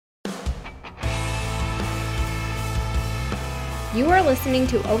You are listening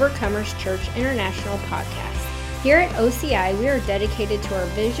to Overcomers Church International podcast. Here at OCI, we are dedicated to our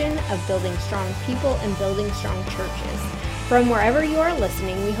vision of building strong people and building strong churches. From wherever you are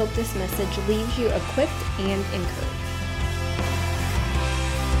listening, we hope this message leaves you equipped and encouraged.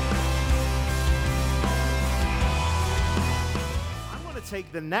 I'm going to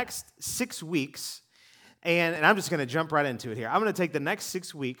take the next 6 weeks, and I'm just going to jump right into it here. I'm going to take the next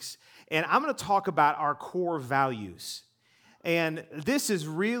 6 weeks, and I'm going to talk about our core values. And this is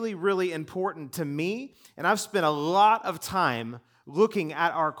really, really important to me, and I've spent a lot of time looking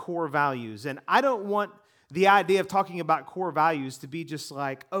at our core values. And I don't want the idea of talking about core values to be just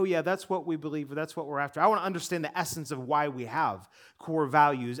like, oh yeah, that's what we believe, or that's what we're after. I want to understand the essence of why we have core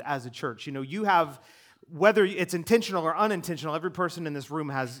values as a church. You know, you have, whether it's intentional or unintentional, every person in this room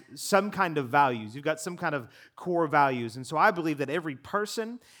has some kind of values. You've got some kind of core values. And so I believe that every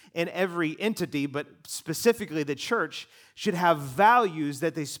person and every entity, but specifically the church, should have values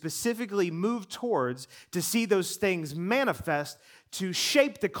that they specifically move towards to see those things manifest to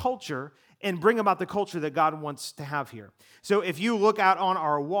shape the culture and bring about the culture that God wants to have here. So if you look out on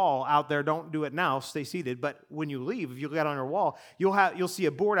our wall out there, don't do it now, stay seated, but when you leave, if you look out on our wall, you'll see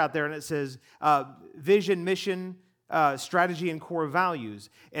a board out there and it says vision, mission, strategy, and core values.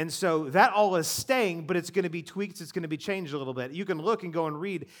 And so that all is staying, but it's going to be tweaked, it's going to be changed a little bit. You can look and go and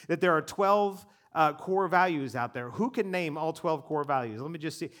read that there are 12 core values out there. Who can name all 12 core values? Let me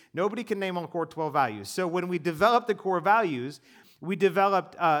just see. Nobody can name all 12 values. So when we developed the core values, we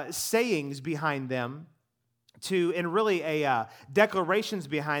developed sayings behind them and really declarations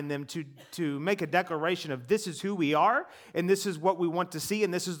behind them to make a declaration of this is who we are, and this is what we want to see,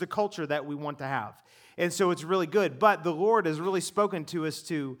 and this is the culture that we want to have. And so it's really good. But the Lord has really spoken to us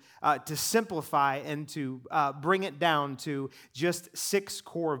to simplify and to bring it down to just 6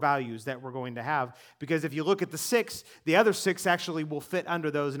 core values that we're going to have. Because if you look at the 6, the other 6 actually will fit under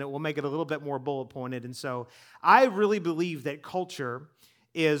those, and it will make it a little bit more bullet pointed. And so I really believe that culture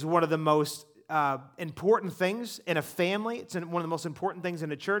is one of the most important things in a family. It's one of the most important things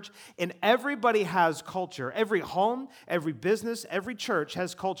in a church. And everybody has culture. Every home, every business, every church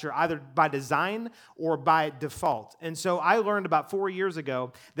has culture, either by design or by default. And so I learned about 4 years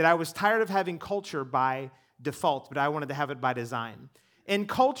ago that I was tired of having culture by default, but I wanted to have it by design. And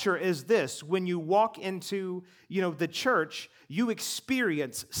culture is this: when you walk into, the church, you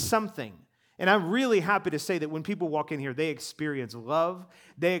experience something. And I'm really happy to say that when people walk in here, they experience love.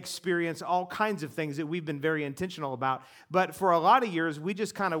 They experience all kinds of things that we've been very intentional about. But for a lot of years, we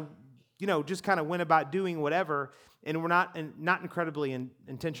just kind of went about doing whatever, and we're not incredibly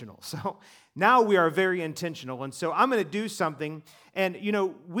intentional. So now we are very intentional. And so I'm going to do something. And,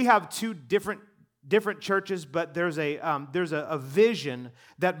 we have 2 different churches, but there's a vision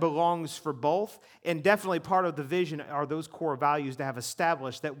that belongs for both, and definitely part of the vision are those core values to have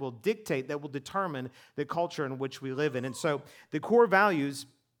established that will determine the culture in which we live in. And so the core values,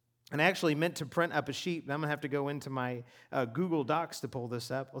 and I actually meant to print up a sheet, and I'm going to have to go into my Google Docs to pull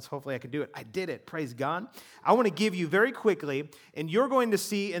this up. Hopefully I can do it. I did it. Praise God. I want to give you very quickly, and you're going to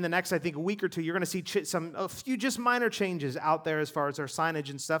see in the next, I think, a week or 2, you're going to see a few just minor changes out there as far as our signage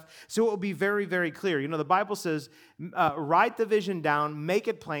and stuff. So it will be very, very clear. The Bible says, write the vision down, make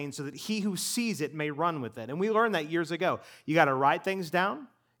it plain so that he who sees it may run with it. And we learned that years ago. You got to write things down.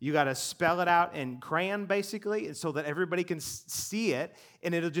 You got to spell it out in crayon, basically, and so that everybody can see it,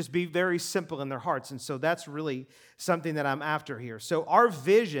 and it'll just be very simple in their hearts. And so that's really something that I'm after here. So our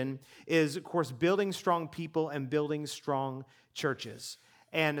vision is, of course, building strong people and building strong churches.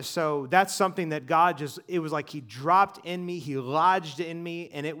 And so that's something that God it was like he dropped in me, he lodged in me,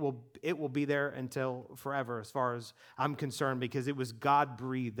 and it will be there until forever as far as I'm concerned, because it was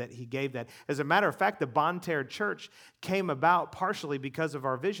God-breathed that he gave that. As a matter of fact, the Bonne Terre Church came about partially because of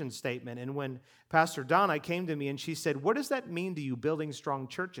our vision statement. And when Pastor Donna came to me and she said, "What does that mean to you, building strong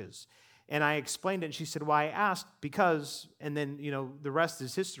churches?" And I explained it, and she said, "Well, I asked because," and then, the rest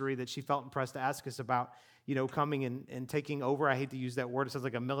is history, that she felt impressed to ask us about coming and taking over. I hate to use that word. It sounds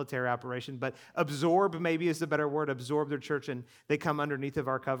like a military operation, but absorb maybe is the better word, absorb their church, and they come underneath of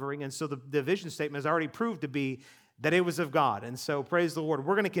our covering. And so the vision statement has already proved to be that it was of God. And so praise the Lord.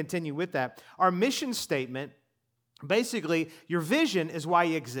 We're going to continue with that. Our mission statement, basically, your vision is why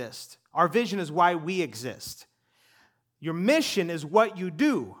you exist. Our vision is why we exist. Your mission is what you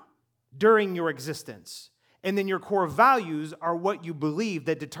do during your existence. And then your core values are what you believe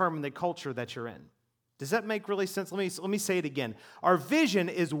that determine the culture that you're in. Does that make really sense? Let me say it again. Our vision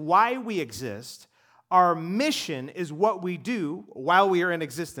is why we exist. Our mission is what we do while we are in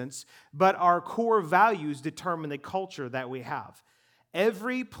existence, but our core values determine the culture that we have.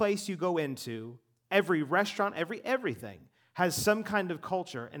 Every place you go into, every restaurant, everything has some kind of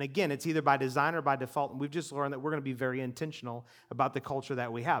culture. And again, it's either by design or by default. And we've just learned that we're going to be very intentional about the culture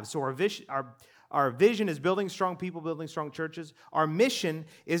that we have. So our vision is building strong people, building strong churches. Our mission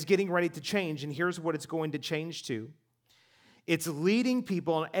is getting ready to change. And here's what it's going to change to. It's leading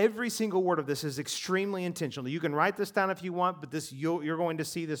people, and every single word of this is extremely intentional. You can write this down if you want, but you're going to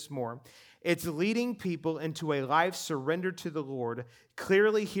see this more. It's leading people into a life surrendered to the Lord,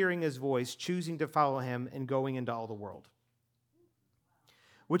 clearly hearing his voice, choosing to follow him, and going into all the world.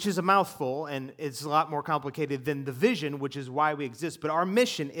 Which is a mouthful, and it's a lot more complicated than the vision, which is why we exist. But our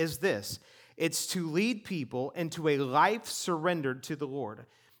mission is this. It's to lead people into a life surrendered to the Lord.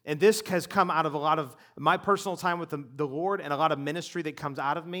 And this has come out of a lot of my personal time with the Lord and a lot of ministry that comes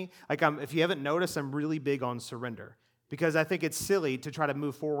out of me. Like if you haven't noticed, I'm really big on surrender because I think it's silly to try to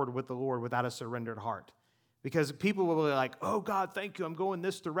move forward with the Lord without a surrendered heart. Because people will be like, oh, God, thank you, I'm going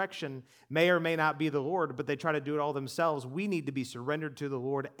this direction. May or may not be the Lord, but they try to do it all themselves. We need to be surrendered to the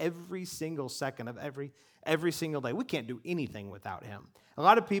Lord every single second of every single day. We can't do anything without him. A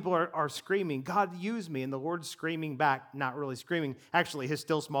lot of people are screaming, God, use me, and the Lord's screaming back, not really screaming. Actually, his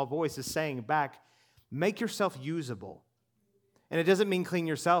still small voice is saying back, make yourself usable. And it doesn't mean clean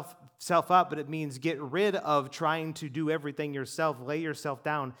yourself up, but it means get rid of trying to do everything yourself, lay yourself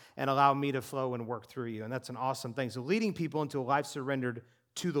down, and allow me to flow and work through you. And that's an awesome thing. So leading people into a life surrendered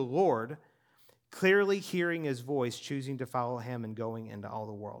to the Lord, clearly hearing his voice, choosing to follow him, and going into all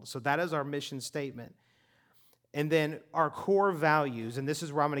the world. So that is our mission statement. And then our core values, and this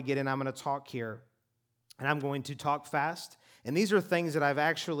is where I'm going to get in. I'm going to talk here, and I'm going to talk fast. And these are things that I've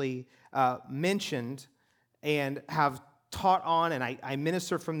actually mentioned and have taught on, and I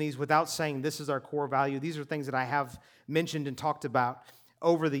minister from these without saying this is our core value. These are things that I have mentioned and talked about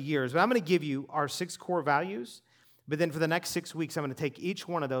over the years. But I'm going to give you our 6 core values, but then for the next 6 weeks, I'm going to take each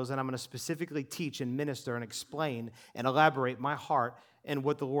one of those, and I'm going to specifically teach and minister and explain and elaborate my heart and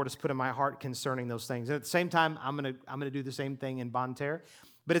what the Lord has put in my heart concerning those things. And at the same time, I'm going to do the same thing in Bonne Terre,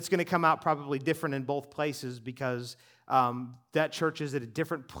 but it's going to come out probably different in both places because that church is at a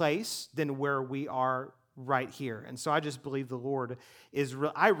different place than where we are right here. And so I just believe the Lord is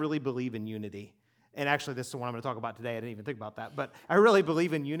I really believe in unity. And actually, this is the one I'm going to talk about today. I didn't even think about that. But I really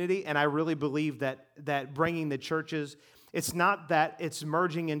believe in unity, and I really believe that bringing the churches, it's not that it's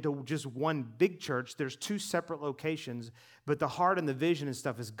merging into just one big church. There's 2 separate locations, but the heart and the vision and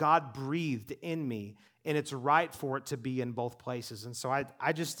stuff is God breathed in me, and it's right for it to be in both places. And so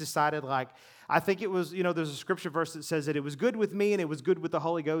I just decided, I think it was, there's a scripture verse that says that it was good with me and it was good with the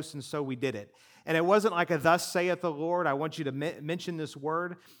Holy Ghost, and so we did it. And it wasn't like a thus saith the Lord, I want you to mention this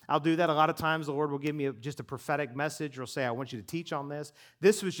word. I'll do that a lot of times. The Lord will give me just a prophetic message or say, I want you to teach on this.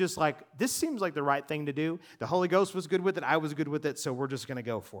 This was just like, this seems like the right thing to do. The Holy Ghost was good with it. I was good with it. So we're just going to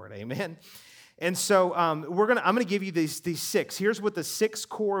go for it. Amen. And so I'm going to give you these 6. Here's what the 6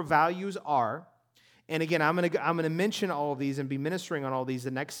 core values are. And again, I'm going to mention all of these and be ministering on all these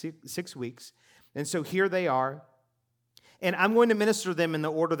the next 6 weeks. And so here they are. And I'm going to minister them in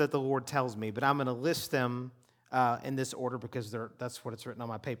the order that the Lord tells me, but I'm going to list them in this order because that's what it's written on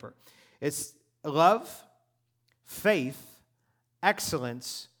my paper. It's love, faith,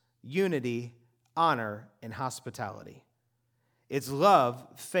 excellence, unity, honor, and hospitality. It's love,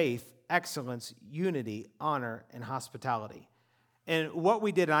 faith, excellence, unity, honor, and hospitality. And what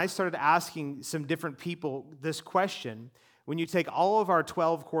we did, and I started asking some different people this question. When you take all of our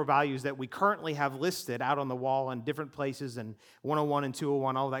 12 core values that we currently have listed out on the wall in different places and 101 and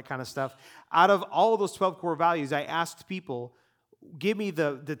 201, all that kind of stuff, out of all of those 12 core values, I asked people, give me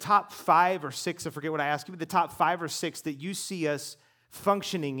the top 5 or 6, I forget what I asked, give me the top 5 or 6 that you see us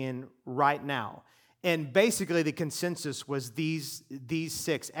functioning in right now. And basically the consensus was these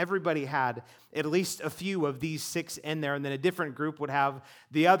 6. Everybody had at least a few of these 6 in there, and then a different group would have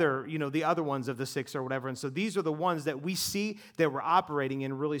the other ones of the 6 or whatever. And so these are the ones that we see that we're operating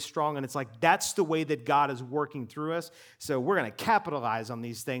in really strong, and it's like that's the way that God is working through us. So we're going to capitalize on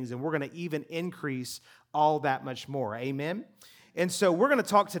these things, and we're going to even increase all that much more. Amen? And so we're going to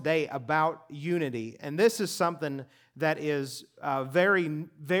talk today about unity, and this is something that is very,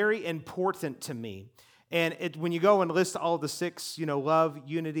 very important to me. And when you go and list all the 6, love,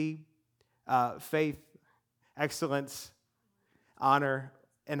 unity, faith, excellence, honor,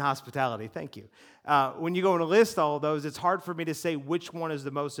 and hospitality. Thank you. When you go and list all of those, it's hard for me to say which one is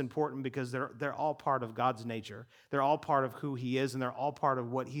the most important because they're all part of God's nature. They're all part of who He is, and they're all part of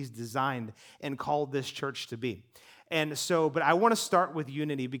what He's designed and called this church to be. And so, but I want to start with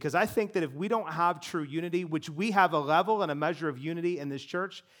unity because I think that if we don't have true unity, which we have a level and a measure of unity in this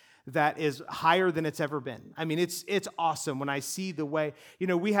church that is higher than it's ever been. I mean, it's awesome when I see the way,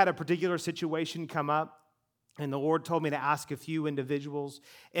 we had a particular situation come up And the Lord told me to ask a few individuals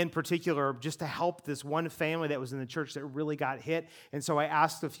in particular just to help this one family that was in the church that really got hit. And so I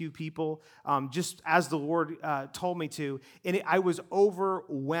asked a few people just as the Lord told me to. And I was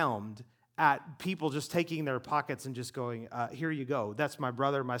overwhelmed at people just taking their pockets and just going, here you go. That's my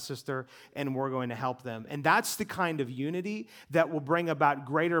brother, my sister, and we're going to help them. And that's the kind of unity that will bring about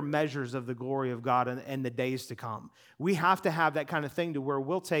greater measures of the glory of God in the days to come. We have to have that kind of thing to where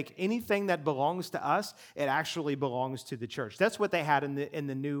we'll take anything that belongs to us, it actually belongs to the church. That's what they had in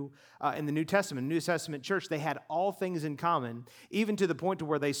the New Testament. New Testament church, they had all things in common, even to the point to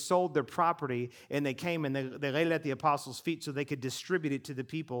where they sold their property and they came and they laid it at the apostles' feet so they could distribute it to the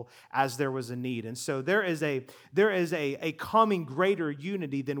people as there was a need. And so there is a coming greater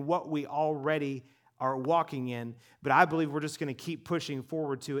unity than what we already are walking in, but I believe we're just going to keep pushing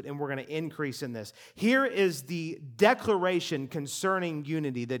forward to it, and we're going to increase in this. Here is the declaration concerning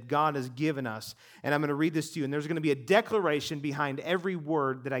unity that God has given us, and I'm going to read this to you, and there's going to be a declaration behind every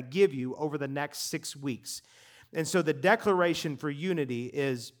word that I give you over the next 6 weeks. And so the declaration for unity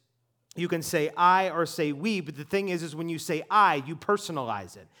is, you can say I or say we, but the thing is when you say I, you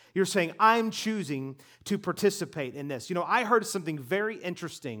personalize it. You're saying, I'm choosing to participate in this. You know, I heard something very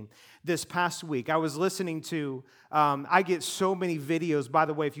interesting this past week. I was listening to, I get so many videos. By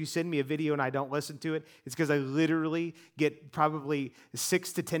the way, if you send me a video and I don't listen to it, it's because I literally get probably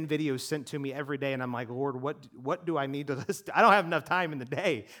 6 to 10 videos sent to me every day, and I'm like, Lord, what do I need to listen to? I don't have enough time in the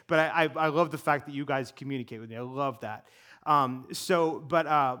day, but I love the fact that you guys communicate with me. I love that.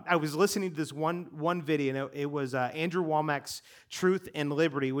 I was listening to this one video, and it was Andrew Wommack's Truth and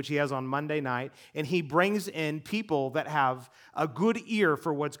Liberty, which he has on Monday night, and he brings in people that have a good ear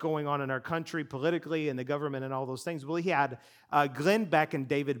for what's going on in our country politically and the government and all those things. Well, he had Glenn Beck and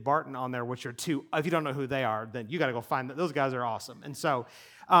David Barton on there, which are two. If you don't know who they are, then you got to go find them. Those guys are awesome. And so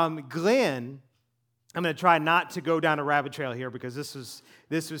Glenn, I'm going to try not to go down a rabbit trail here because this was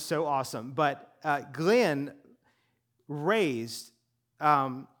so awesome. But Glenn raised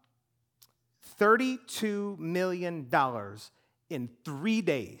 $32 million in 3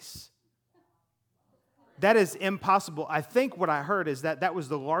 days. That is impossible. I think what I heard is that was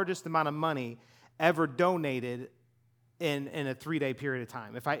the largest amount of money ever donated in a 3-day period of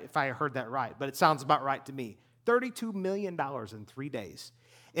time, if I heard that right. But it sounds about right to me. $32 million in 3 days.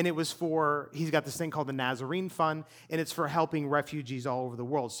 And it was he's got this thing called the Nazarene Fund, and it's for helping refugees all over the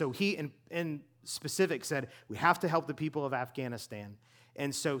world. So he, in specific, said, we have to help the people of Afghanistan.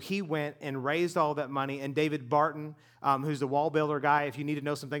 And so he went and raised all that money. And David Barton, who's the wall builder guy, if you need to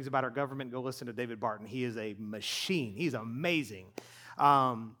know some things about our government, go listen to David Barton. He is a machine. He's amazing.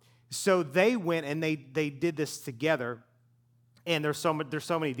 So they went and they did this together. And there's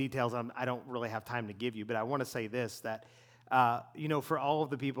so many details I don't really have time to give you, but I want to say this, that for all of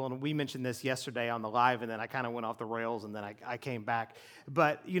the people, and we mentioned this yesterday on the live, and then I kind of went off the rails, and then I came back.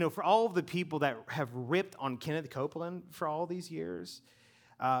 But, for all of the people that have ripped on Kenneth Copeland for all these years,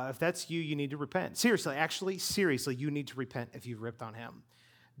 if that's you, you need to repent. Seriously, you need to repent if you've ripped on him.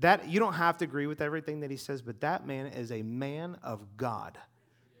 That you don't have to agree with everything that he says, but that man is a man of God.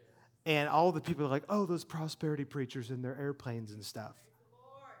 And all the people are like, oh, those prosperity preachers in their airplanes and stuff.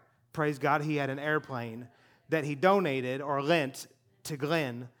 Praise God, he had an airplane that he donated or lent to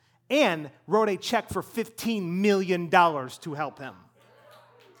Glenn and wrote a check for $15 million to help him.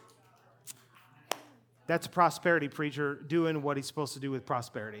 That's a prosperity preacher doing what he's supposed to do with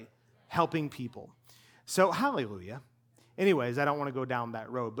prosperity, helping people. So, hallelujah. Anyways, I don't want to go down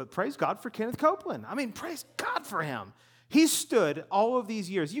that road, but praise God for Kenneth Copeland. I mean, praise God for him. He stood all of these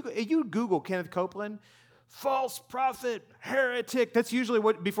years. You Google Kenneth Copeland, false prophet, heretic. That's usually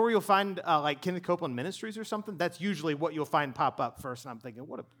what, before you'll find like Kenneth Copeland Ministries or something, that's usually what you'll find pop up first. And I'm thinking,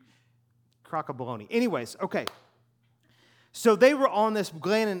 what a crock of baloney. Anyways, okay. So they were on this,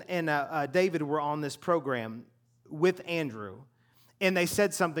 Glenn and David were on this program with Andrew. And they both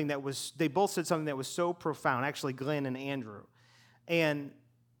said something that was so profound, actually Glenn and Andrew. And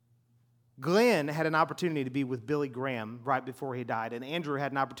Glenn had an opportunity to be with Billy Graham right before he died, and Andrew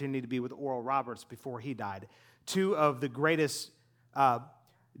had an opportunity to be with Oral Roberts before he died. Two of the greatest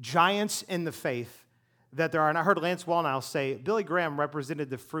giants in the faith that there are. And I heard Lance Wallnau say Billy Graham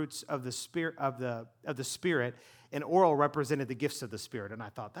represented the fruits of the spirit of the Spirit, and Oral represented the gifts of the Spirit. And I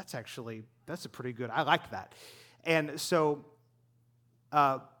thought that's a pretty good. I like that. And so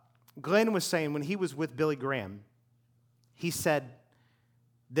Glenn was saying when he was with Billy Graham, he said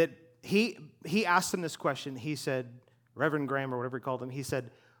that. He asked him this question. He said, Reverend Graham or whatever he called him, he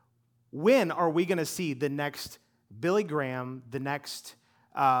said, when are we going to see the next Billy Graham, the next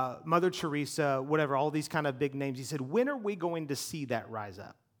Mother Teresa, whatever, all these kind of big names? He said, when are we going to see that rise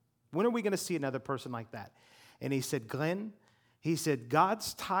up? When are we going to see another person like that? And he said, Glenn, he said,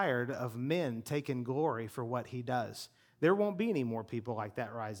 God's tired of men taking glory for what he does. There won't be any more people like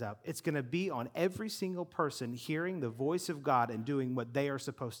that rise up. It's going to be on every single person hearing the voice of God and doing what they are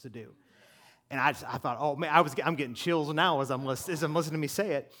supposed to do. And I thought, oh man, I'm getting chills now as I'm listening to me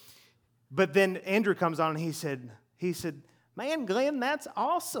say it. But then Andrew comes on and he said, man, Glenn, that's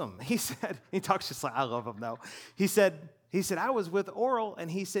awesome. He said, he talks just like, I love him though. He said, I was with Oral, and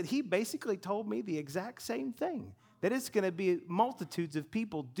he said, he basically told me the exact same thing, that it's going to be multitudes of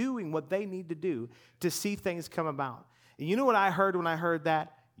people doing what they need to do to see things come about. And you know what I heard when I heard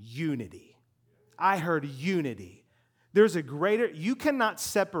that? Unity. I heard unity. There's a greater, you cannot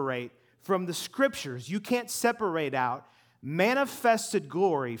separate from the scriptures, you can't separate out manifested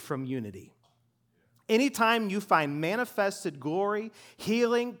glory from unity. Anytime you find manifested glory,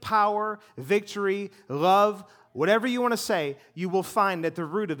 healing, power, victory, love, whatever you want to say, you will find at the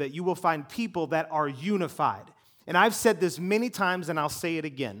root of it, you will find people that are unified. And I've said this many times, and I'll say it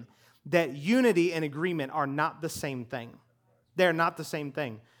again, that unity and agreement are not the same thing. They're not the same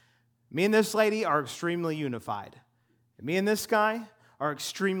thing. Me and this lady are extremely unified. Me and this guy are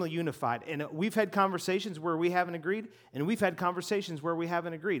extremely unified. And we've had conversations where we haven't agreed, and we've had conversations where we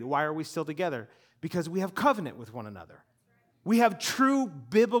haven't agreed. Why are we still together? Because we have covenant with one another. We have true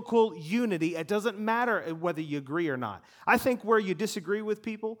biblical unity. It doesn't matter whether you agree or not. I think where you disagree with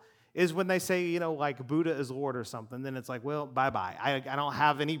people is when they say, you know, like Buddha is Lord or something. Then it's like, well, bye-bye. I don't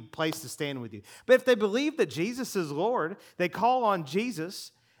have any place to stand with you. But if they believe that Jesus is Lord, they call on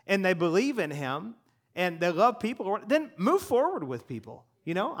Jesus, and they believe in him, and they love people, then move forward with people.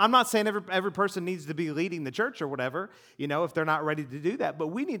 You know, I'm not saying every person needs to be leading the church or whatever, you know, if they're not ready to do that. But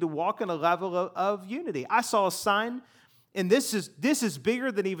we need to walk in a level of unity. I saw a sign. And this is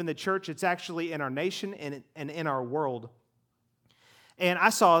bigger than even the church. It's actually in our nation and in our world. And I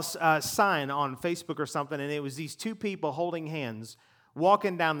saw a sign on Facebook or something, and it was these two people holding hands,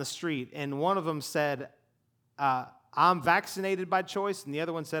 walking down the street. And one of them said, I'm vaccinated by choice, and the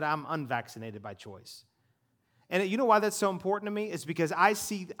other one said, I'm unvaccinated by choice. And you know why that's so important to me? It's because I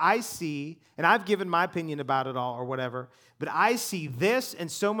see, and I've given my opinion about it all or whatever, but I see this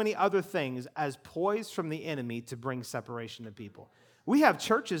and so many other things as poised from the enemy to bring separation to people. We have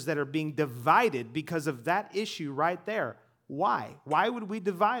churches that are being divided because of that issue right there. Why? Why would we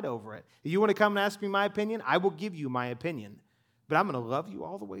divide over it? If you want to come and ask me my opinion, I will give you my opinion. But I'm going to love you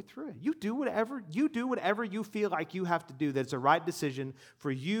all the way through it. You do whatever you feel like you have to do that's the right decision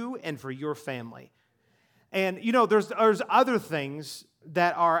for you and for your family. And, you know, there's other things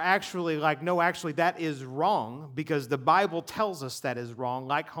that are actually like, no, actually, that is wrong because the Bible tells us that is wrong,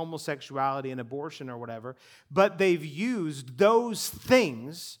 like homosexuality and abortion or whatever. But they've used those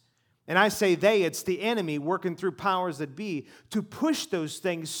things, and I say they, it's the enemy working through powers that be, to push those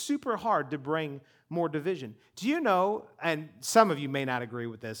things super hard to bring more division. Do you know, and some of you may not agree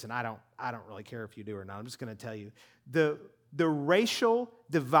with this, and I don't really care if you do or not. I'm just going to tell you, the racial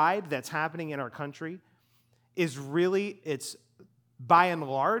divide that's happening in our country is really, it's by and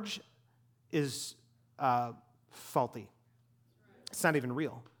large, is faulty. It's not even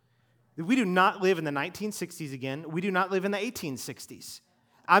real. We do not live in the 1960s again. We do not live in the 1860s.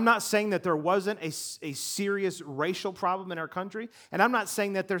 I'm not saying that there wasn't a serious racial problem in our country, and I'm not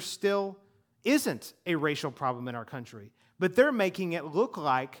saying that there still isn't a racial problem in our country, but they're making it look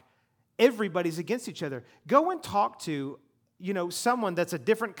like everybody's against each other. Go and talk to someone that's a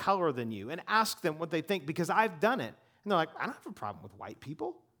different color than you and ask them what they think, because I've done it. And they're like, I don't have a problem with white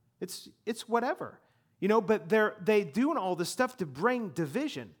people. It's whatever. But they doing all this stuff to bring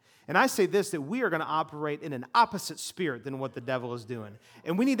division. And I say this, that we are going to operate in an opposite spirit than what the devil is doing.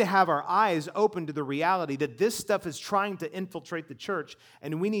 And we need to have our eyes open to the reality that this stuff is trying to infiltrate the church,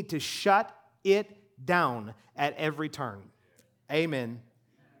 and we need to shut it down at every turn. Amen.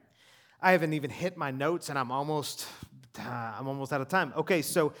 I haven't even hit my notes, and I'm almost out of time. Okay,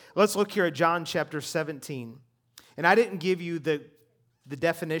 so let's look here at John chapter 17. And I didn't give you the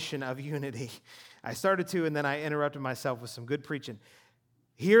definition of unity. I started to, and then I interrupted myself with some good preaching.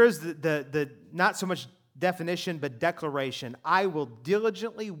 Here's the not so much definition, but declaration. I will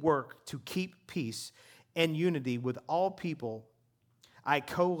diligently work to keep peace and unity with all people I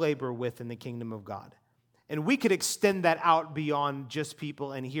co-labor with in the kingdom of God. And we could extend that out beyond just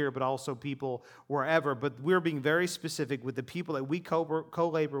people in here, but also people wherever. But we're being very specific with the people that we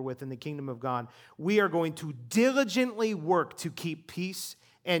co-labor with in the kingdom of God. We are going to diligently work to keep peace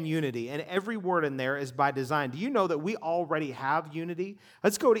and unity. And every word in there is by design. Do you know that we already have unity?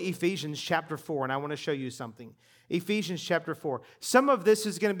 Let's go to Ephesians chapter 4, and I want to show you something. Ephesians chapter 4. Some of this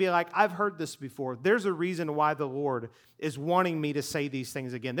is going to be like, I've heard this before. There's a reason why the Lord is wanting me to say these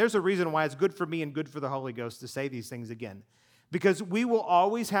things again. There's a reason why it's good for me and good for the Holy Ghost to say these things again. Because we will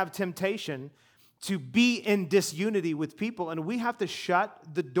always have temptation to be in disunity with people, and we have to shut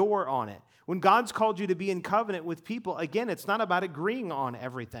the door on it. When God's called you to be in covenant with people, again, it's not about agreeing on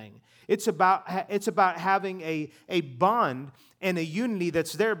everything. It's about having a bond and a unity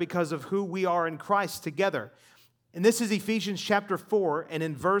that's there because of who we are in Christ together. And this is Ephesians chapter 4, and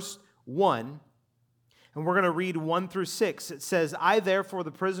in verse 1, and we're going to read 1 through 6. It says, I therefore,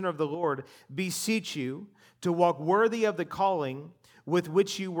 the prisoner of the Lord, beseech you to walk worthy of the calling with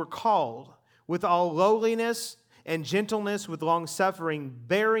which you were called, with all lowliness and gentleness, with long-suffering,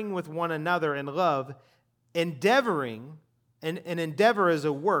 bearing with one another in love, endeavoring, and endeavor is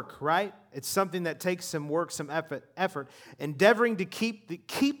a work, right? It's something that takes some work, some effort. Endeavoring to keep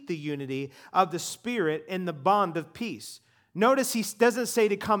the unity of the Spirit in the bond of peace. Notice he doesn't say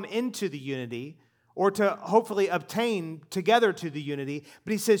to come into the unity or to hopefully obtain together to the unity,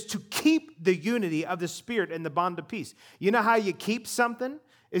 but he says to keep the unity of the Spirit in the bond of peace. You know how you keep something?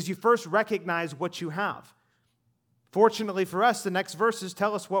 Is you first recognize what you have. Fortunately for us, the next verses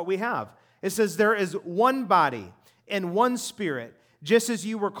tell us what we have. It says, there is one body and one Spirit, just as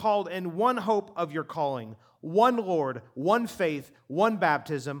you were called in one hope of your calling, one Lord, one faith, one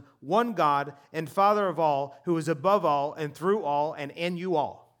baptism, one God and Father of all, who is above all and through all and in you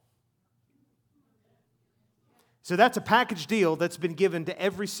all. So that's a package deal that's been given to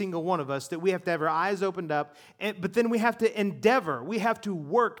every single one of us that we have to have our eyes opened up, but then we have to endeavor, we have to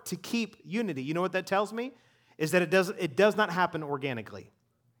work to keep unity. You know what that tells me? Is that it does not happen organically.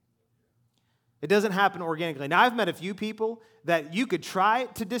 It doesn't happen organically. Now, I've met a few people that you could try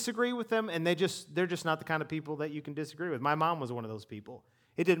to disagree with them, and they're just not the kind of people that you can disagree with. My mom was one of those people.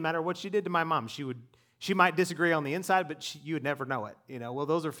 It didn't matter what she did to my mom. She might disagree on the inside, but you would never know it. Well,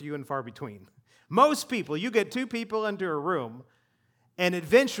 those are few and far between. Most people, you get two people into a room, and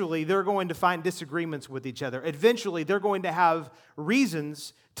eventually they're going to find disagreements with each other. Eventually, they're going to have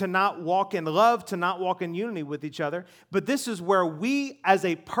reasons to not walk in love, to not walk in unity with each other. But this is where we, as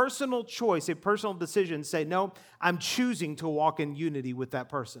a personal choice, a personal decision, say, no, I'm choosing to walk in unity with that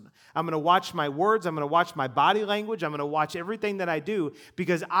person. I'm going to watch my words. I'm going to watch my body language. I'm going to watch everything that I do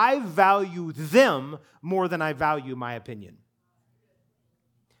because I value them more than I value my opinion.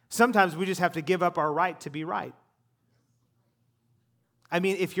 Sometimes we just have to give up our right to be right. I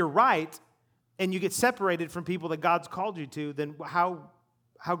mean, if you're right and you get separated from people that God's called you to, then how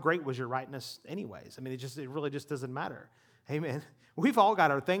great was your rightness anyways? I mean, it really just doesn't matter. Amen. We've all got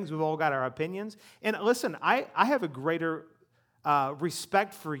our things. We've all got our opinions. And listen, I have a greater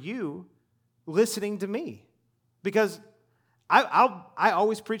respect for you listening to me because I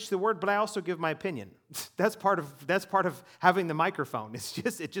always preach the word, but I also give my opinion. That's part of having the microphone.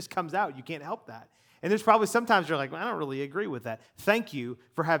 It just comes out. You can't help that. And there's probably sometimes you're like, well, I don't really agree with that. Thank you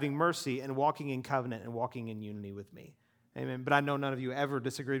for having mercy and walking in covenant and walking in unity with me. Amen. But I know none of you ever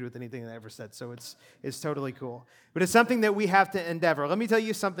disagreed with anything that I ever said, so it's totally cool. But it's something that we have to endeavor. Let me tell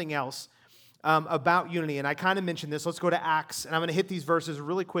you something else about unity, and I kind of mentioned this. Let's go to Acts, and I'm going to hit these verses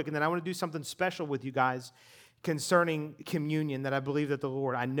really quick, and then I want to do something special with you guys concerning communion that I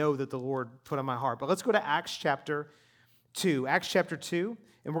know that the Lord put on my heart. But let's go to Acts chapter 2. Acts chapter 2,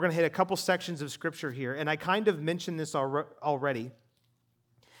 and we're going to hit a couple sections of Scripture here. And I kind of mentioned this already,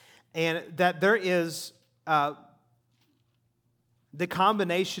 and that there is the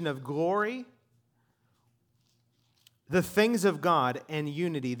combination of glory, the things of God, and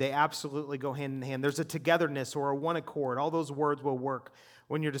unity. They absolutely go hand in hand. There's a togetherness or a one accord. All those words will work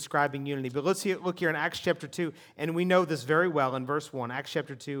when you're describing unity. But let's look here in Acts chapter 2, and we know this very well in verse 1. Acts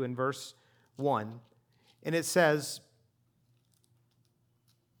chapter 2 and verse 1. And it says,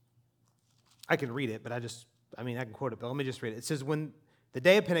 I can read it, but I can quote it, but let me just read it. It says, when the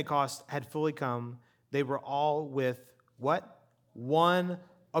day of Pentecost had fully come, they were all with what? One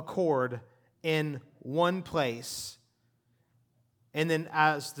accord in one place. And then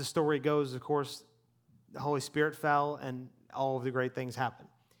as the story goes, of course, the Holy Spirit fell and all of the great things happened.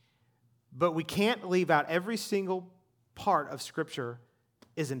 But we can't leave out every single part of Scripture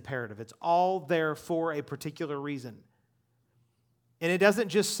is imperative. It's all there for a particular reason. And it doesn't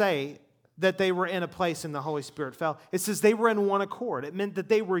just say that they were in a place and the Holy Spirit fell. It says they were in one accord. It meant that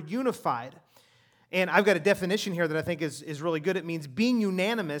they were unified. And I've got a definition here that I think is really good. It means being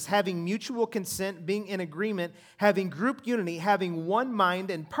unanimous, having mutual consent, being in agreement, having group unity, having one mind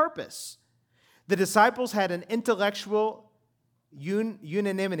and purpose. The disciples had an intellectual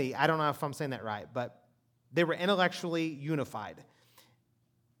unanimity. I don't know if I'm saying that right, but they were intellectually unified.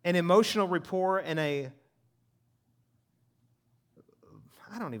 An emotional rapport and a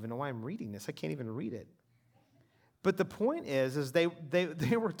I don't even know why I'm reading this. I can't even read it. But the point is they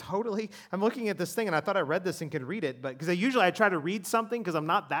were totally, I'm looking at this thing and I thought I read this and could read it, but because I try to read something because I'm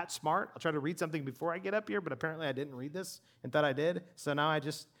not that smart. I'll try to read something before I get up here, but apparently I didn't read this and thought I did. So now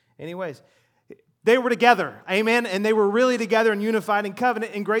anyways, they were together, amen, and they were really together and unified in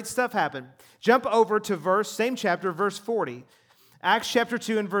covenant, and great stuff happened. Jump over to same chapter, verse 40. Acts chapter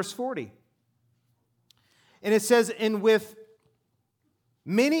 2 and verse 40. And it says, and with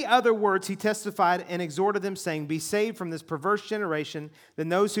many other words he testified and exhorted them, saying, be saved from this perverse generation. Then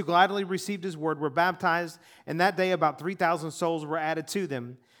those who gladly received his word were baptized, and that day about 3,000 souls were added to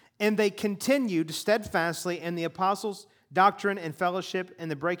them. And they continued steadfastly in the apostles' doctrine and fellowship,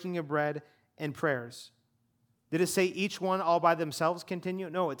 and the breaking of bread and prayers. Did it say each one all by themselves continue?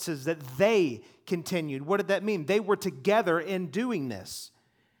 No, it says that they continued. What did that mean? They were together in doing this.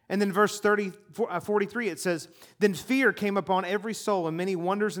 And then verse 43, it says, then fear came upon every soul, and many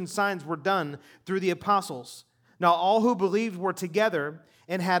wonders and signs were done through the apostles. Now all who believed were together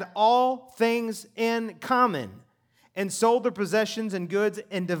and had all things in common, and sold their possessions and goods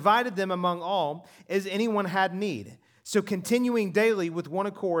and divided them among all as anyone had need. So continuing daily with one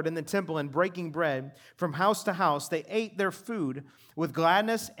accord in the temple and breaking bread from house to house, they ate their food with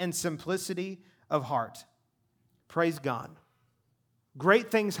gladness and simplicity of heart. Praise God.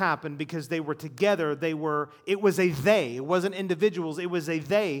 Great things happened because they were together. It was a they. It wasn't individuals. It was a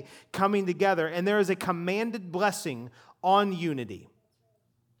they coming together. And there is a commanded blessing on unity.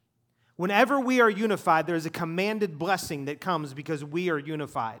 Whenever we are unified, there is a commanded blessing that comes because we are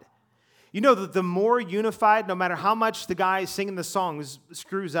unified. You know that the more unified, no matter how much the guy singing the songs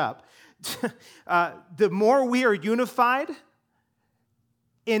screws up, the more we are unified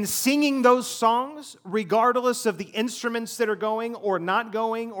in singing those songs, regardless of the instruments that are going or not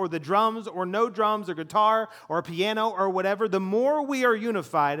going, or the drums or no drums or guitar or piano or whatever, the more we are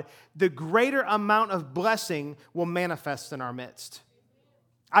unified, the greater amount of blessing will manifest in our midst.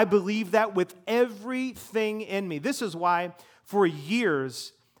 I believe that with everything in me. This is why for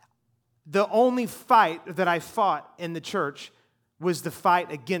years, the only fight that I fought in the church was the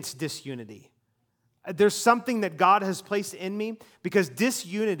fight against disunity. There's something that God has placed in me because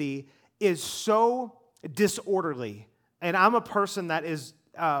disunity is so disorderly. And I'm a person that is,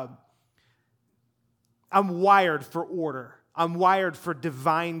 I'm wired for order. I'm wired for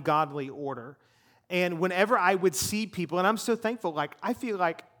divine godly order. And whenever I would see people, and I'm so thankful, I feel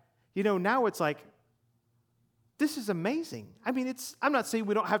like, now it's like, this is amazing. I mean, I'm not saying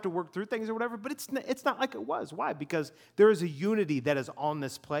we don't have to work through things or whatever, but it's not like it was. Why? Because there is a unity that is on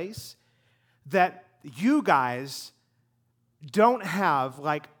this place that you guys don't have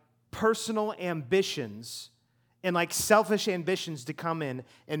personal ambitions and selfish ambitions to come in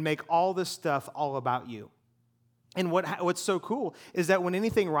and make all this stuff all about you. And what's so cool is that when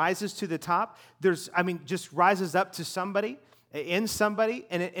anything rises to the top, just rises up to somebody, in somebody,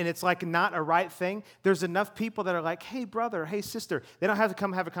 and it's not a right thing, there's enough people that are like, hey, brother, hey, sister. They don't have to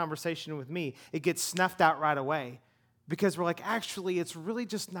come have a conversation with me. It gets snuffed out right away because we're actually, it's really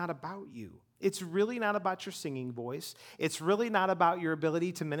just not about you. It's really not about your singing voice. It's really not about your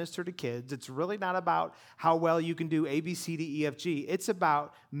ability to minister to kids. It's really not about how well you can do A, B, C, D, E, F, G. It's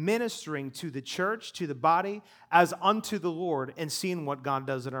about ministering to the church, to the body, as unto the Lord, and seeing what God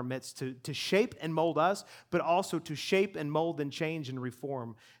does in our midst to shape and mold us, but also to shape and mold and change and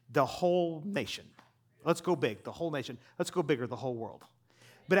reform the whole nation. Let's go big, the whole nation. Let's go bigger, the whole world.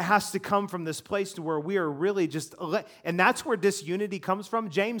 But it has to come from this place to where we are really and that's where disunity comes from.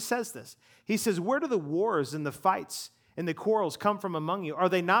 James says this. He says, where do the wars and the fights and the quarrels come from among you? Are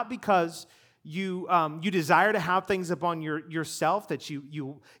they not because you desire to have things upon yourself, that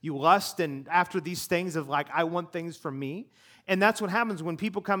you lust and after these things of I want things from me? And that's what happens when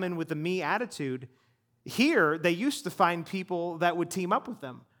people come in with a me attitude. Here, they used to find people that would team up with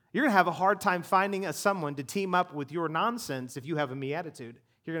them. You're going to have a hard time finding someone to team up with your nonsense if you have a me attitude.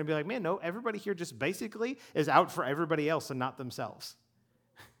 You're going to be like, man, no, everybody here just basically is out for everybody else and not themselves.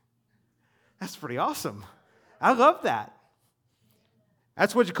 That's pretty awesome. I love that.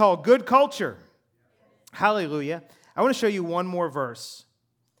 That's what you call good culture. Hallelujah. I want to show you one more verse.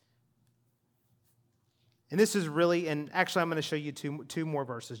 And this is really, and actually I'm going to show you two more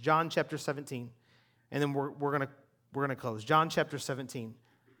verses. John chapter 17. And then we're going to close. John chapter 17.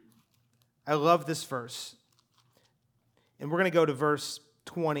 I love this verse. And we're going to go to verse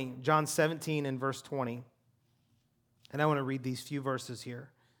 20, John 17 and verse 20. And I want to read these few verses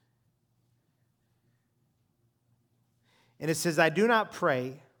here. And it says, I do not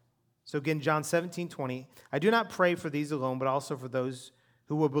pray. So again, John 17, 20. I do not pray for these alone, but also for those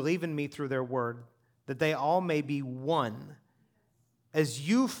who will believe in me through their word, that they all may be one, as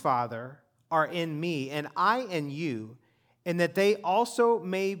you, Father, are in me, and I in you, and that they also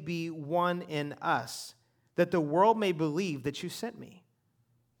may be one in us, that the world may believe that you sent me.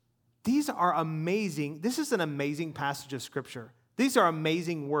 These are amazing. This is an amazing passage of Scripture. These are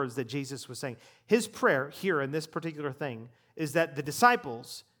amazing words that Jesus was saying. His prayer here in this particular thing is that the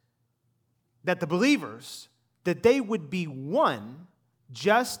disciples, that the believers, that they would be one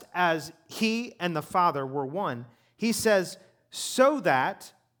just as he and the Father were one. He says, so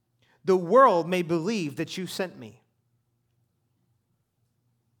that the world may believe that you sent me.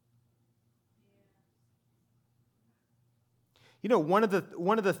 You know, one of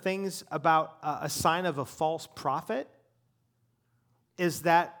the things about a sign of a false prophet is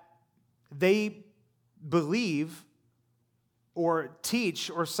that they believe or teach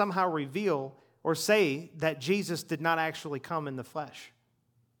or somehow reveal or say that Jesus did not actually come in the flesh.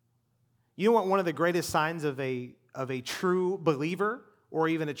 You know what one of the greatest signs of a true believer or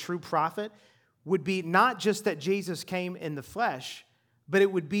even a true prophet would be? Not just that Jesus came in the flesh, but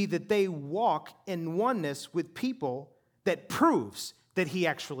it would be that they walk in oneness with people that proves that he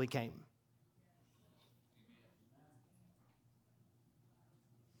actually came.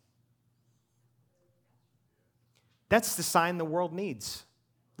 That's the sign the world needs.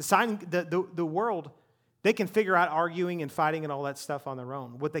 The sign, the world, they can figure out arguing and fighting and all that stuff on their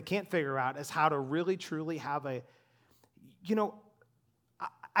own. What they can't figure out is how to really, truly have I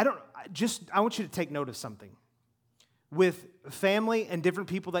want you to take note of something. With family and different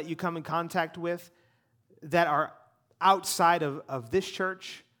people that you come in contact with that are outside of this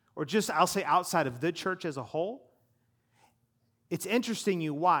church, or just, I'll say outside of the church as a whole, it's interesting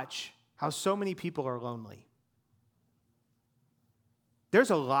you watch how so many people are lonely. There's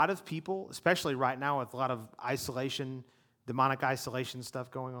a lot of people, especially right now with a lot of isolation, demonic isolation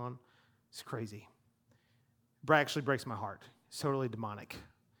stuff going on. It's crazy. It actually breaks my heart. It's totally demonic.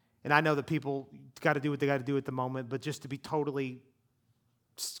 And I know that people got to do what they got to do at the moment, but just to be totally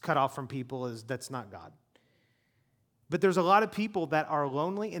cut off from people, that's not God. But there's a lot of people that are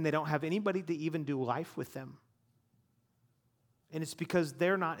lonely and they don't have anybody to even do life with them. And it's because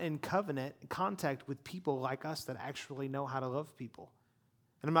they're not in contact with people like us that actually know how to love people.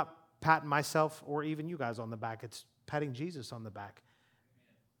 And I'm not patting myself or even you guys on the back. It's patting Jesus on the back.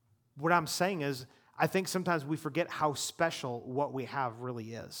 What I'm saying is, I think sometimes we forget how special what we have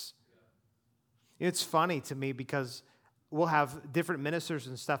really is. It's funny to me because we'll have different ministers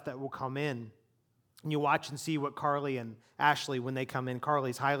and stuff that will come in. And you watch and see what Carly and Ashley, when they come in,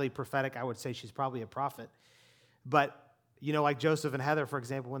 Carly's highly prophetic. I would say she's probably a prophet. But, like Joseph and Heather, for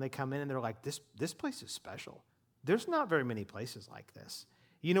example, when they come in and they're like, this place is special. There's not very many places like this.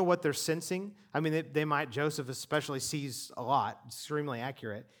 You know what they're sensing? I mean, they might, Joseph especially sees a lot, extremely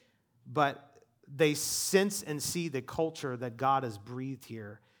accurate, but they sense and see the culture that God has breathed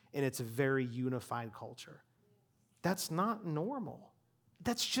here, and it's a very unified culture. That's not normal.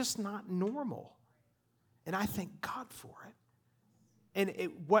 That's just not normal. And I thank God for it.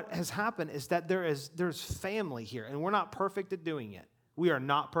 And what has happened is that there's family here, and we're not perfect at doing it. We are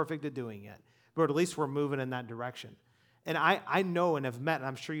not perfect at doing it, but at least we're moving in that direction. And I know and have met, and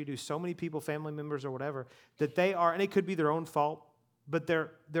I'm sure you do, so many people, family members or whatever, that they are, and it could be their own fault, but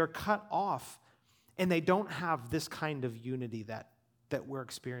they're cut off, and they don't have this kind of unity that we're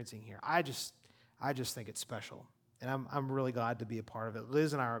experiencing here. I just think it's special, and I'm really glad to be a part of it.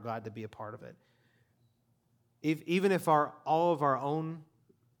 Liz and I are glad to be a part of it. Even if all of our own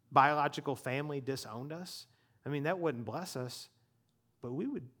biological family disowned us, I mean, that wouldn't bless us, but we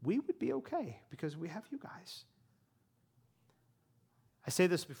would be okay because we have you guys. I say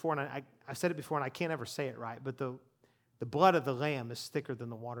this before, and I've said it before, and I can't ever say it right, but the blood of the Lamb is thicker than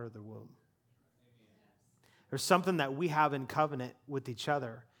the water of the womb. There's something that we have in covenant with each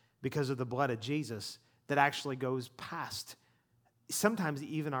other because of the blood of Jesus that actually goes past sometimes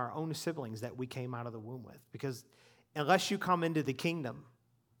even our own siblings that we came out of the womb with. Because unless you come into the kingdom,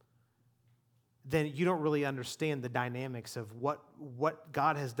 then you don't really understand the dynamics of what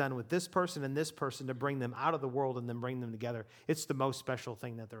God has done with this person and this person to bring them out of the world and then bring them together. It's the most special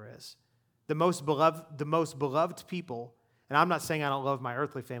thing that there is. The most beloved people, and I'm not saying I don't love my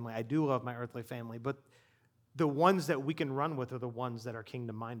earthly family. I do love my earthly family, but the ones that we can run with are the ones that are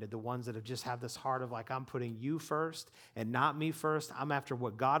kingdom-minded, the ones that have just have this heart of like, I'm putting you first and not me first. I'm after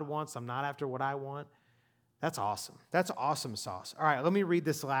what God wants. I'm not after what I want. That's awesome. That's awesome sauce. All right, let me read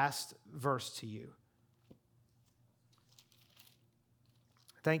this last verse to you.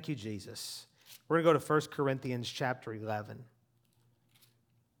 Thank you, Jesus. We're going to go to 1 Corinthians chapter 11.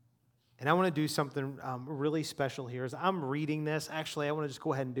 And I want to do something really special here. As I'm reading this, actually, I want to just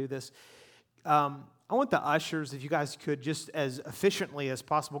go ahead and do this. I want the ushers, if you guys could, just as efficiently as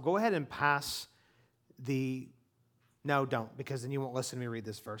possible, go ahead and pass the... No, don't, because then you won't listen to me read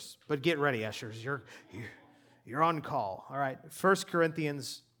this verse. But get ready, ushers. You're on call. All right, 1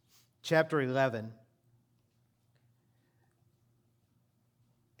 Corinthians chapter 11.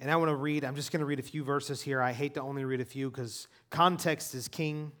 And I want to read, I'm just going to read a few verses here. I hate to only read a few because context is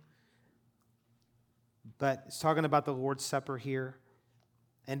king. But it's talking about the Lord's Supper here.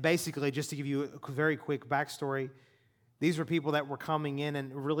 And basically, just to give you a very quick backstory, these were people that were coming in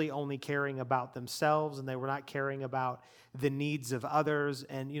and really only caring about themselves, and they were not caring about the needs of others.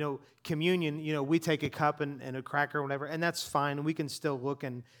 And, communion, we take a cup and a cracker or whatever, and that's fine. We can still look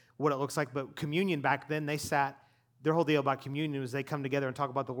and what it looks like. But communion back then, their whole deal about communion was they come together and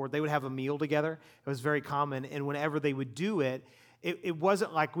talk about the Lord. They would have a meal together. It was very common. And whenever they would do it, it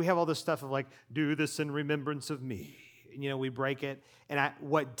wasn't like we have all this stuff of like, do this in remembrance of me. We break it. And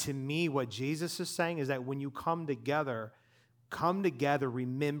what Jesus is saying is that when you come together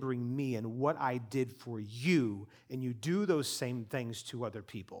remembering me and what I did for you, and you do those same things to other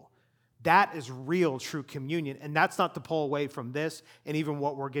people. That is real, true communion. And that's not to pull away from this and even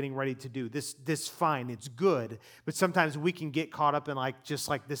what we're getting ready to do. This fine, it's good. But sometimes we can get caught up in just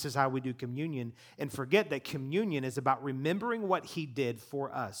like this is how we do communion and forget that communion is about remembering what he did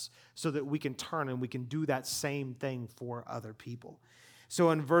for us so that we can turn and we can do that same thing for other people.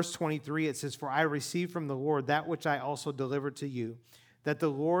 So in verse 23, it says, "For I received from the Lord that which I also delivered to you, that the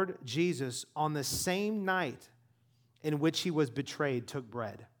Lord Jesus, on the same night in which he was betrayed, took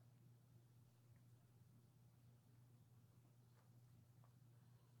bread.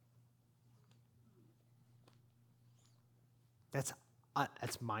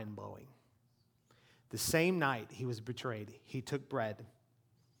 That's mind-blowing. The same night he was betrayed, he took bread.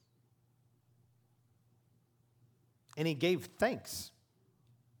 And he gave thanks.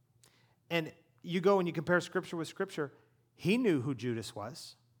 And you go and you compare Scripture with Scripture, he knew who Judas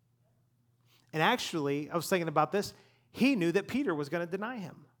was. And actually, I was thinking about this, he knew that Peter was going to deny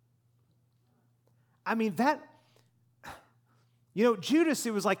him. I mean, Judas,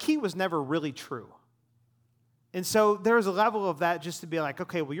 it was like he was never really true. And so there was a level of that just to be like,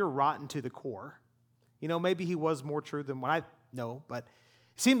 okay, well, you're rotten to the core. Maybe he was more true than what I know, but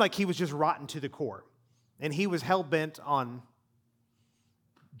it seemed like he was just rotten to the core. And he was hell-bent on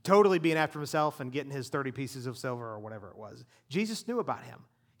totally being after himself and getting his 30 pieces of silver or whatever it was. Jesus knew about him.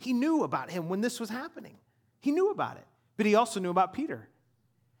 He knew about him when this was happening. He knew about it. But he also knew about Peter.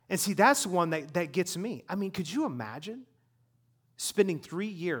 And see, that's one that gets me. I mean, could you imagine spending 3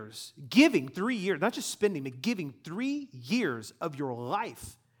 years, giving 3 years, not just spending, but giving 3 years of your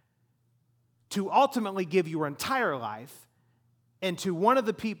life to ultimately give your entire life and to one of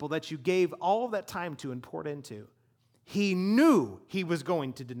the people that you gave all of that time to and poured into? He knew he was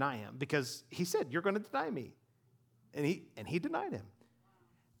going to deny him because he said, you're going to deny me. And he denied him.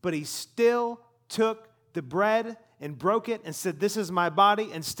 But he still took the bread and broke it and said, this is my body,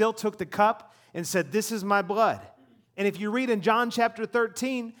 and still took the cup and said, this is my blood. And if you read in John chapter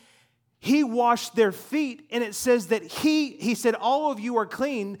 13, he washed their feet, and it says that he said, all of you are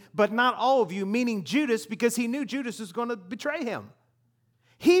clean, but not all of you, meaning Judas, because he knew Judas was going to betray him.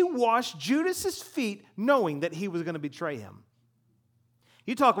 He washed Judas's feet knowing that he was going to betray him.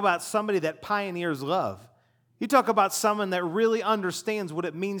 You talk about somebody that pioneers love. You talk about someone that really understands what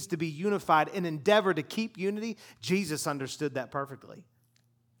it means to be unified and endeavor to keep unity. Jesus understood that perfectly.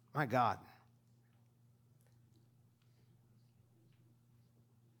 My God.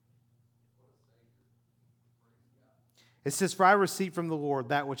 It says, for I received from the Lord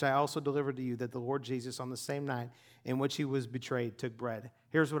that which I also delivered to you, that the Lord Jesus on the same night in which he was betrayed took bread.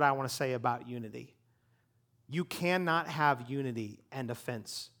 Here's what I want to say about unity. You cannot have unity and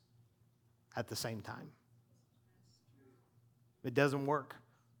offense at the same time. It doesn't work.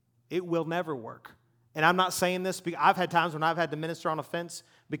 It will never work. And I'm not saying this because I've had times when I've had to minister on offense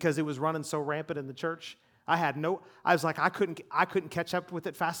because it was running so rampant in the church. I was like, I couldn't catch up with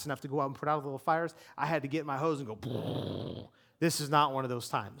it fast enough to go out and put out little fires. I had to get my hose and go, this is not one of those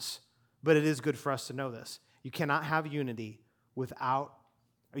times. But it is good for us to know this. You cannot have unity without,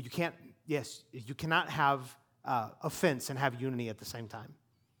 or you cannot have offense and have unity at the same time.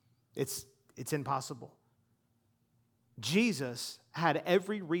 It's impossible. Jesus had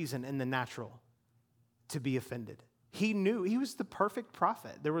every reason in the natural to be offended. He knew he was the perfect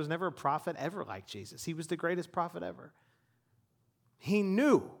prophet. There was never a prophet ever like Jesus. He was the greatest prophet ever. He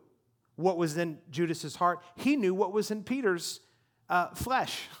knew what was in Judas's heart. He knew what was in Peter's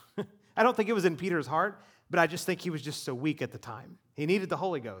flesh. I don't think it was in Peter's heart, but I just think he was just so weak at the time. He needed the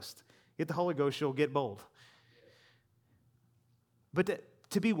Holy Ghost. Get the Holy Ghost, you'll get bold. But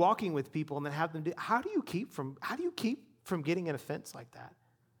to be walking with people and then have them do, how do you keep from getting an offense like that?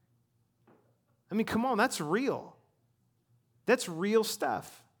 I mean, come on, that's real. That's real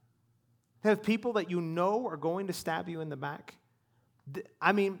stuff. Have people that you know are going to stab you in the back.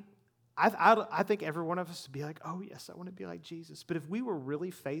 I mean, I think every one of us would be like, oh, yes, I want to be like Jesus. But if we were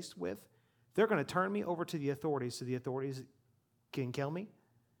really faced with, they're going to turn me over to the authorities so the authorities can kill me.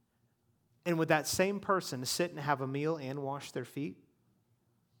 And would that same person sit and have a meal and wash their feet?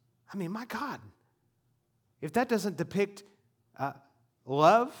 I mean, my God. If that doesn't depict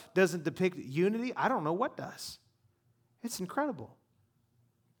love, doesn't depict unity, I don't know what does. It's incredible.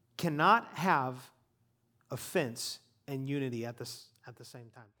 Cannot have offense and unity at the same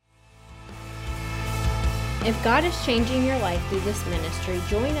time. If God is changing your life through this ministry,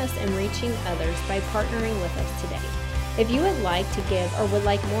 join us in reaching others by partnering with us today. If you would like to give or would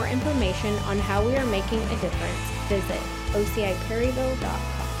like more information on how we are making a difference, visit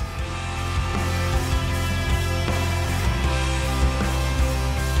ociperryville.com.